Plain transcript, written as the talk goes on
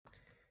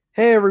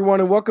Hey everyone,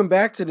 and welcome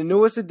back to the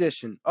newest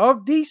edition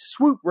of the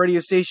Swoop radio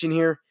station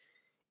here.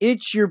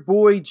 It's your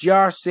boy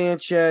Josh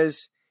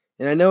Sanchez,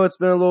 and I know it's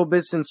been a little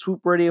bit since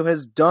Swoop Radio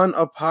has done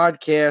a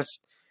podcast,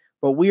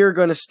 but we are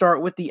going to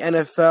start with the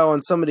NFL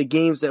and some of the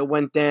games that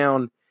went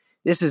down.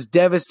 This is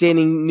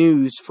devastating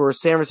news for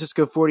San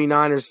Francisco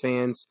 49ers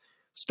fans.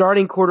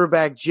 Starting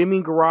quarterback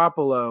Jimmy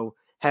Garoppolo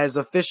has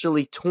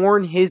officially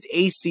torn his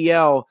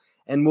ACL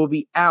and will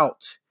be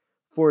out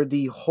for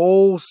the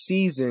whole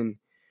season.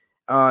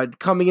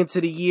 Coming into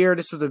the year,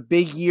 this was a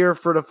big year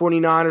for the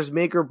 49ers,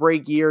 make or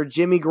break year.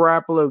 Jimmy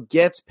Garoppolo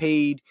gets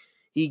paid.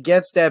 He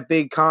gets that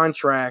big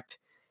contract,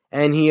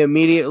 and he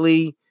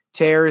immediately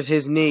tears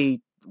his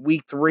knee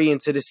week 3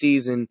 into the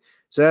season.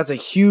 So that's a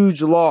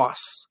huge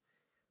loss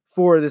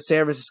for the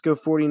San Francisco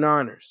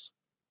 49ers.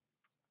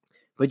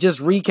 But just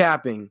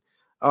recapping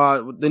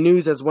the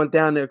news that's went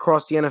down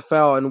across the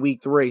NFL in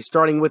week 3,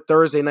 starting with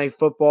Thursday Night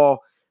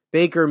Football,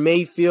 Baker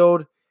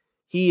Mayfield,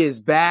 he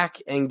is back,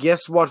 and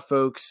guess what,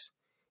 folks?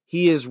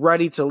 He is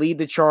ready to lead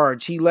the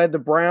charge. He led the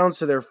Browns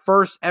to their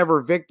first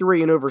ever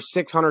victory in over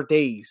 600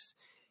 days.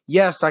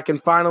 Yes, I can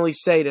finally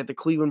say that the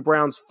Cleveland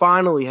Browns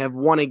finally have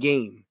won a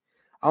game.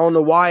 I don't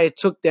know why it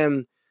took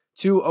them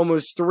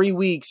almost 3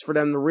 weeks for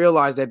them to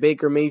realize that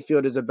Baker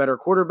Mayfield is a better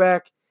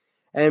quarterback.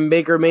 And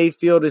Baker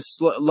Mayfield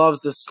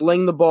loves to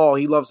sling the ball.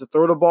 He loves to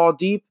throw the ball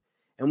deep.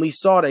 And we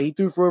saw that. He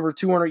threw for over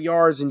 200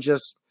 yards in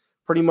just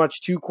pretty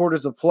much 2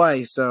 quarters of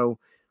play. So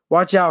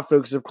watch out,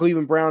 folks. The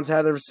Cleveland Browns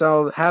have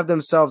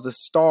themselves a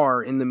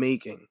star in the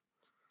making.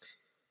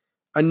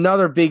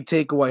 Another big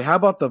takeaway. How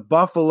about the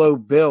Buffalo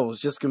Bills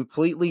just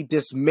completely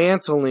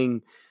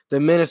dismantling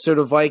the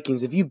Minnesota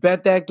Vikings? If you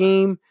bet that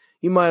game,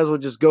 you might as well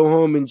just go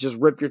home and just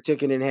rip your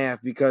ticket in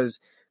half, because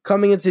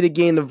coming into the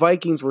game, the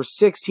Vikings were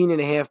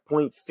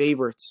 16.5-point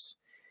favorites.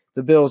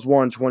 The Bills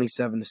won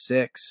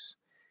 27-6.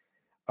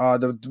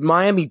 The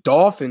Miami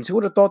Dolphins. Who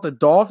would have thought the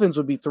Dolphins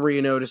would be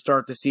 3-0 to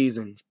start the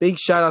season? Big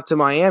shout out to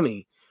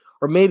Miami.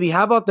 Or maybe,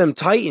 how about them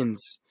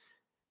Titans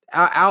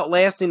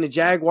outlasting the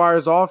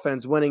Jaguars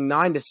offense, winning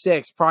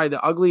 9-6, probably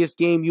the ugliest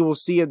game you will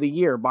see of the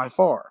year by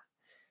far.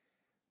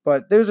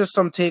 But those are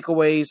some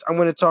takeaways. I'm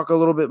going to talk a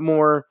little bit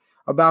more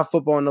about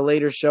football in the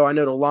later show. I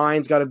know the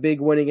Lions got a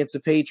big win against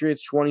the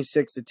Patriots,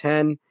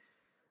 26-10.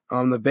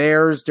 The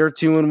Bears, they're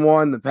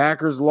 2-1. The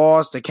Packers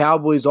lost. The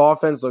Cowboys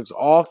offense looks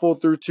awful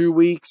through 2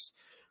 weeks.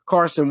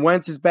 Carson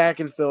Wentz is back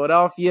in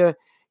Philadelphia.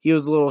 He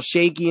was a little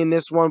shaky in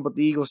this one, but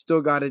the Eagles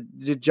still got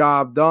the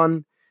job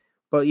done.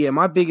 But yeah,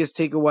 my biggest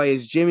takeaway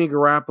is Jimmy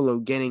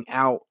Garoppolo getting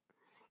out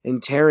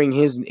and tearing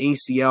his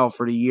ACL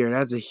for the year.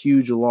 That's a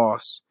huge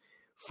loss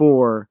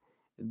for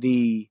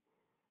the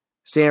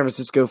San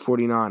Francisco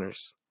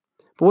 49ers.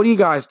 But what do you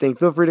guys think?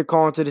 Feel free to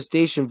call into the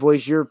station,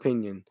 voice your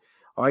opinion.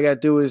 All I got to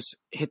do is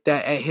hit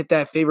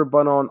that favorite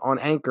button on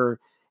Anchor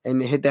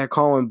and hit that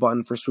call-in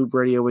button for Swoop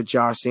Radio with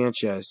Josh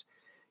Sanchez.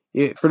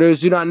 For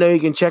those who do not know,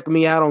 you can check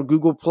me out on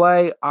Google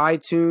Play,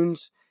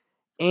 iTunes,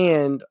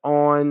 and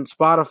on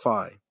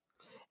Spotify.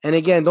 And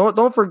again,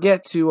 don't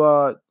forget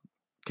to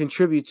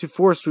contribute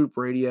for Swoop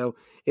Radio.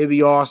 It'd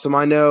be awesome.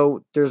 I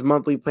know there's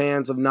monthly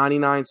plans of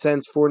 99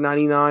 cents,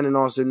 $4.99, and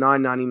also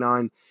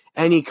 $9.99.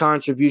 Any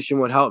contribution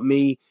would help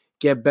me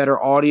get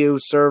better audio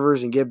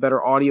servers and get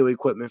better audio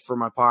equipment for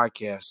my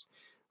podcast.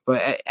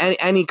 But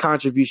any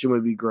contribution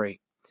would be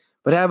great.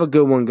 But have a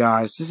good one,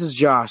 guys. This is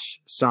Josh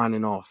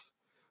signing off.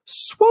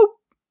 Swoop!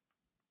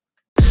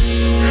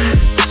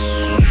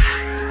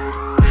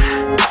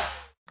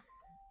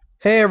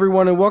 Hey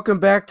everyone, and welcome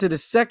back to the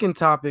second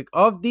topic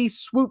of the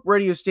Swoop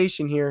radio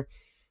station here.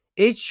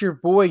 It's your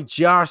boy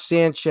Josh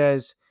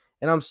Sanchez,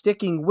 and I'm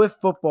sticking with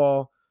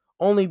football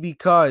only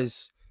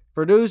because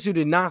for those who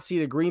did not see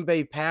the Green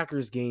Bay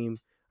Packers game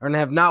or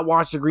have not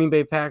watched the Green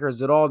Bay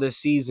Packers at all this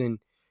season,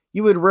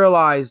 you would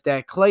realize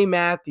that Clay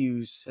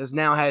Matthews has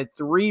now had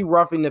 3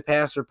 roughing the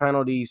passer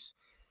penalties.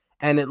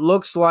 And it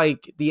looks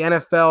like the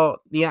NFL,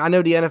 I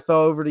know the NFL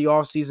over the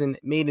offseason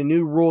made a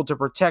new rule to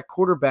protect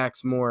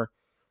quarterbacks more.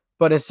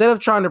 But instead of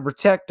trying to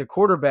protect the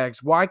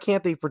quarterbacks, why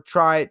can't they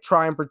try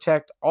and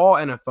protect all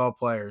NFL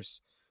players?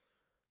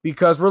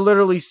 Because we're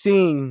literally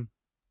seeing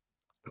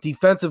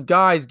defensive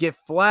guys get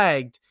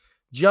flagged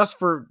just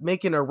for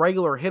making a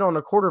regular hit on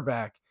a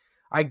quarterback.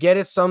 I get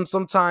it.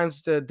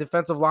 Sometimes the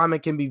defensive lineman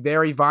can be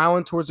very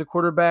violent towards the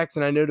quarterbacks,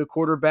 and I know the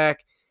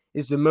quarterback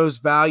is the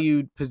most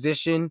valued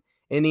position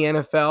in the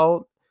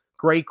NFL.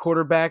 Great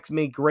quarterbacks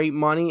make great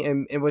money,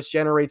 and which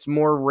generates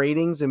more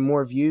ratings and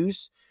more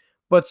views.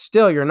 But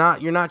still, you're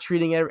not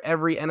treating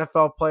every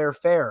NFL player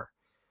fair.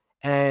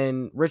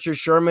 And Richard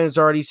Sherman has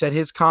already said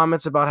his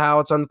comments about how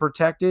it's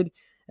unprotected.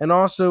 And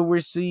also, we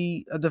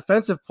see a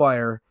defensive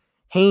player,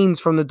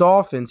 Haynes from the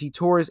Dolphins. He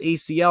tore his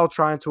ACL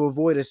trying to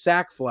avoid a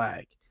sack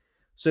flag.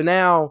 So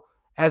now,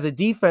 as a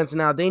defense,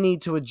 now they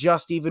need to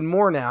adjust even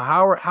more now.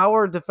 How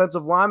are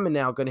defensive linemen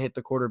now going to hit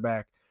the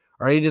quarterback?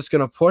 Are they just going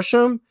to push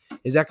him?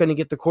 Is that going to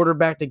get the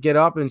quarterback to get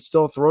up and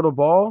still throw the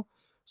ball?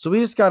 So we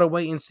just got to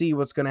wait and see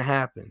what's going to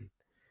happen.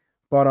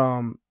 But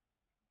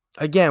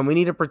again, we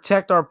need to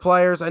protect our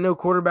players. I know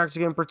quarterbacks are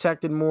getting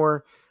protected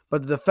more,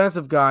 but the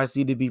defensive guys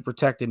need to be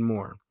protected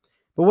more.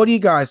 But what do you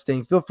guys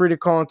think? Feel free to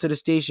call into the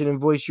station and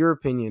voice your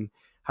opinion.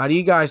 How do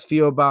you guys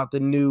feel about the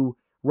new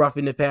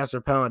roughing the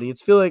passer penalty?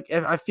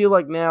 I feel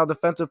like now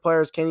defensive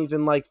players can't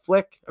even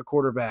flick a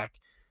quarterback,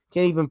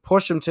 can't even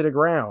push him to the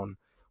ground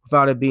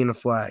without it being a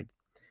flag.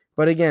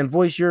 But again,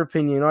 voice your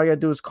opinion. All you got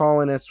to do is call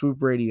in at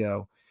Swoop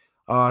Radio.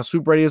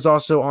 Swoop Radio is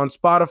also on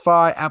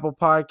Spotify, Apple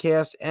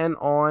Podcasts, and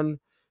on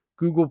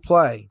Google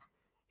Play.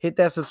 Hit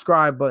that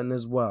subscribe button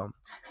as well.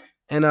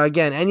 And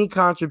again, any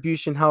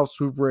contribution helps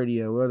Swoop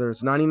Radio, whether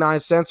it's 99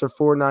 cents or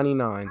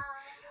 $4.99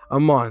 a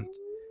month.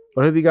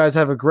 But I hope you guys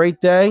have a great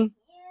day.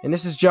 And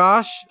this is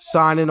Josh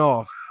signing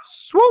off.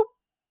 Swoop!